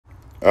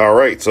All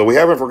right, so we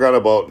haven't forgotten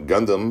about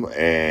Gundam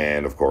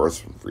and, of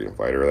course, Freedom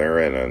Fighter there,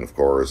 and then, of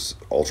course,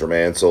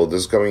 Ultraman. So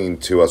this is coming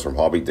to us from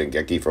Hobby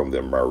Dengeki from the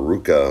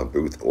Maruka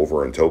booth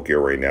over in Tokyo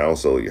right now.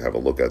 So you have a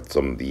look at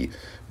some of the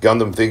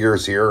Gundam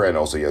figures here, and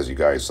also, as you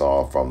guys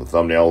saw from the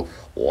thumbnail,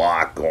 a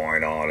lot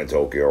going on in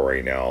Tokyo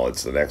right now.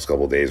 It's the next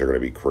couple of days are going to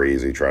be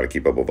crazy trying to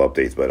keep up with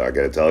updates, but I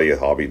got to tell you,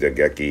 Hobby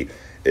Dengeki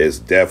is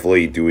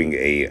definitely doing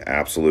a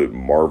absolute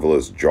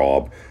marvelous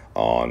job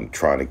on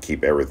trying to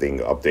keep everything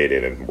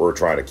updated, and we're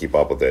trying to keep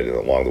up with it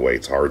along the way.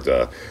 It's hard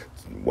to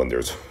when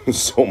there's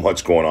so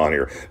much going on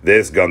here.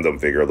 This Gundam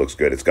figure looks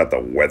good. It's got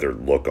the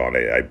weathered look on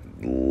it. I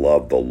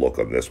love the look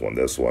on this one.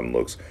 This one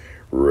looks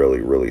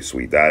really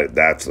sweet.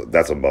 That's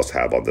a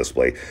must-have on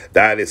display.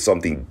 That is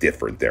something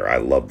different there. I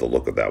love the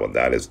look of that one.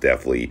 That is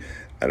definitely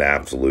an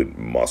absolute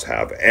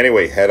must-have.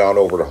 Anyway, head on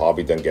over to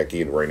Hobby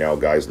Dengeki, and right now,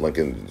 guys, link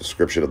in the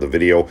description of the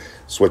video.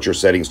 Switch your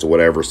settings to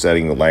whatever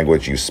setting the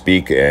language you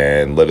speak,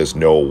 and let us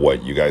know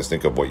what you guys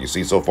think of what you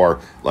see so far.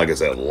 Like I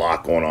said, a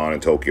lot going on in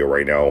Tokyo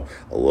right now.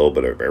 A little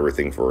bit of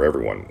everything for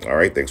everyone. All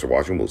right, thanks for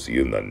watching. We'll see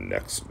you in the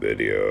next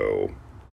video.